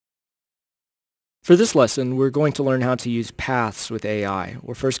For this lesson, we're going to learn how to use paths with AI.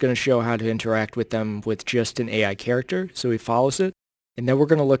 We're first going to show how to interact with them with just an AI character, so he follows it. And then we're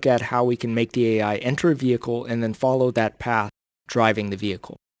going to look at how we can make the AI enter a vehicle and then follow that path driving the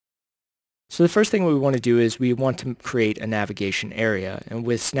vehicle. So the first thing we want to do is we want to create a navigation area. And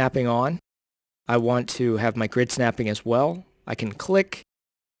with snapping on, I want to have my grid snapping as well. I can click,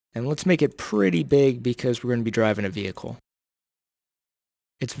 and let's make it pretty big because we're going to be driving a vehicle.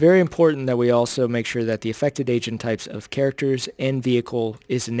 It's very important that we also make sure that the affected agent types of characters and vehicle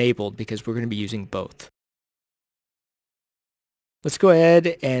is enabled because we're going to be using both. Let's go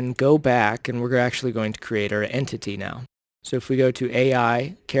ahead and go back, and we're actually going to create our entity now. So if we go to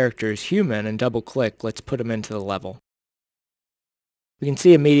AI, characters, human, and double click, let's put him into the level. We can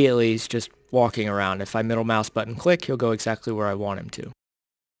see immediately he's just walking around. If I middle mouse button click, he'll go exactly where I want him to.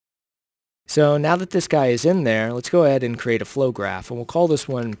 So now that this guy is in there, let's go ahead and create a flow graph, and we'll call this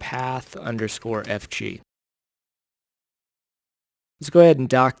one path_FG. Let's go ahead and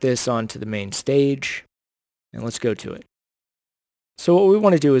dock this onto the main stage, and let's go to it. So what we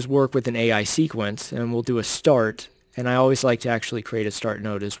want to do is work with an AI sequence, and we'll do a start, and I always like to actually create a start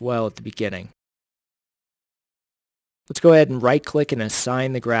node as well at the beginning. Let's go ahead and right-click and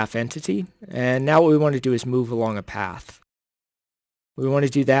assign the graph entity, and now what we want to do is move along a path. We want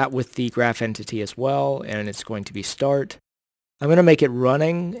to do that with the graph entity as well, and it's going to be start. I'm going to make it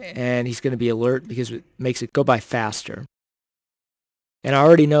running, and he's going to be alert because it makes it go by faster. And I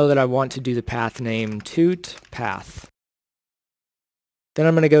already know that I want to do the path name toot path. Then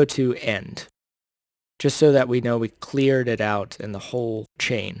I'm going to go to end, just so that we know we cleared it out and the whole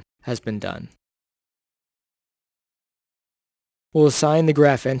chain has been done. We'll assign the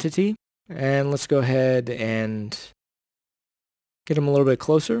graph entity, and let's go ahead and get him a little bit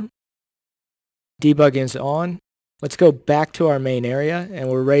closer. Debugging is on. Let's go back to our main area, and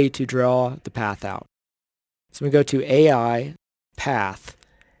we're ready to draw the path out. So we go to AI, path,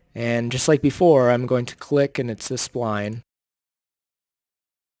 and just like before, I'm going to click, and it's this spline.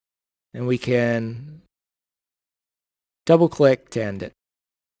 And we can double click to end it.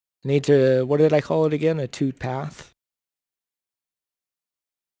 I need to, what did I call it again? A toot path.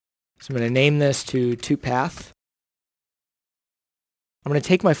 So I'm going to name this to toot path. I'm going to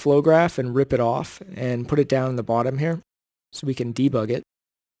take my flow graph and rip it off and put it down in the bottom here so we can debug it.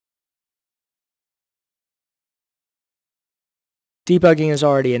 Debugging is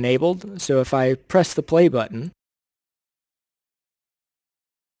already enabled, so if I press the play button,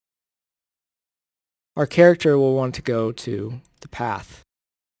 our character will want to go to the path.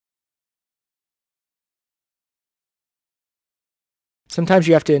 Sometimes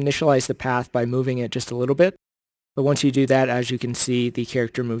you have to initialize the path by moving it just a little bit, but once you do that, as you can see, the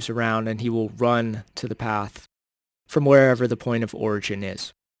character moves around and he will run to the path from wherever the point of origin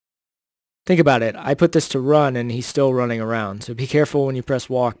is. Think about it. I put this to run and he's still running around, so be careful when you press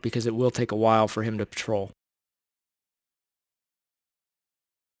walk because it will take a while for him to patrol.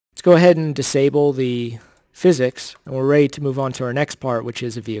 Let's go ahead and disable the physics, and we're ready to move on to our next part, which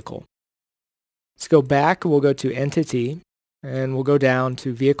is a vehicle. Let's go back. We'll go to Entity, and we'll go down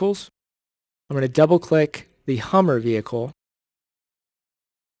to Vehicles. I'm going to double-click the Hummer vehicle,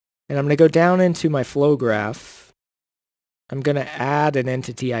 and I'm going to go down into my flow graph. I'm going to add an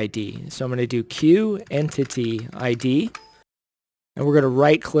entity ID. So I'm going to do Q entity ID, and we're going to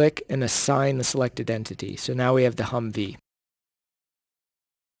right-click and assign the selected entity. So now we have the Humvee.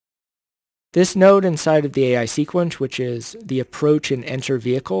 This node inside of the AI sequence, which is the approach and enter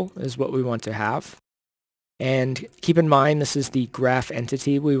vehicle, is what we want to have. And keep in mind, this is the graph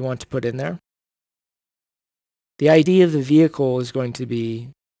entity we want to put in there. The ID of the vehicle is going to be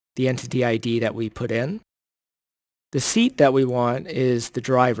the entity ID that we put in. The seat that we want is the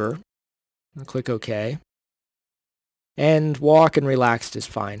driver. I'll click OK. And walk and relaxed is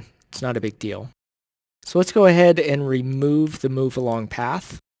fine. It's not a big deal. So let's go ahead and remove the move along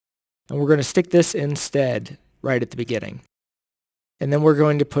path. And we're going to stick this instead right at the beginning. And then we're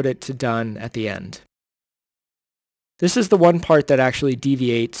going to put it to done at the end. This is the one part that actually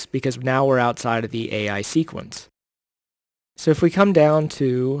deviates because now we're outside of the AI sequence. So if we come down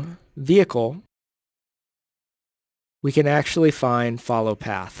to vehicle, we can actually find follow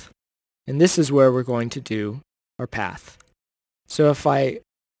path. And this is where we're going to do our path. So if I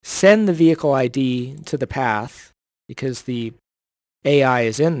send the vehicle ID to the path, because the AI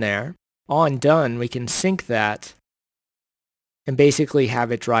is in there, on done, we can sync that and basically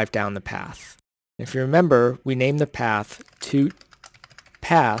have it drive down the path. If you remember, we named the path toot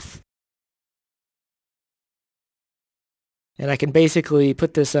path, and I can basically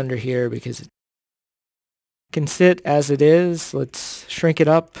put this under here because can sit as it is. Let's shrink it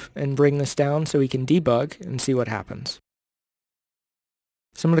up and bring this down so we can debug and see what happens.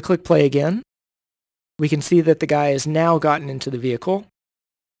 So I'm going to click play again. We can see that the guy has now gotten into the vehicle.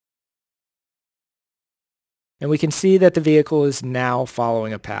 And we can see that the vehicle is now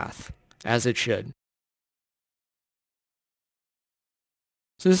following a path, as it should.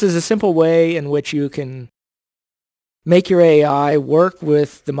 So this is a simple way in which you can make your AI work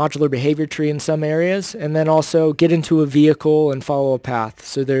with the modular behavior tree in some areas, and then also get into a vehicle and follow a path.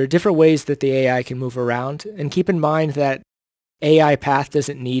 So there are different ways that the AI can move around. And keep in mind that AI path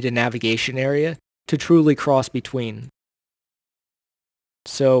doesn't need a navigation area to truly cross between.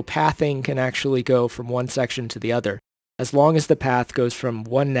 So pathing can actually go from one section to the other, as long as the path goes from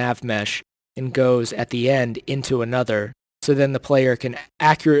one nav mesh and goes at the end into another, so then the player can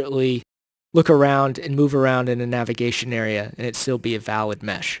accurately look around and move around in a navigation area and it still be a valid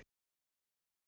mesh.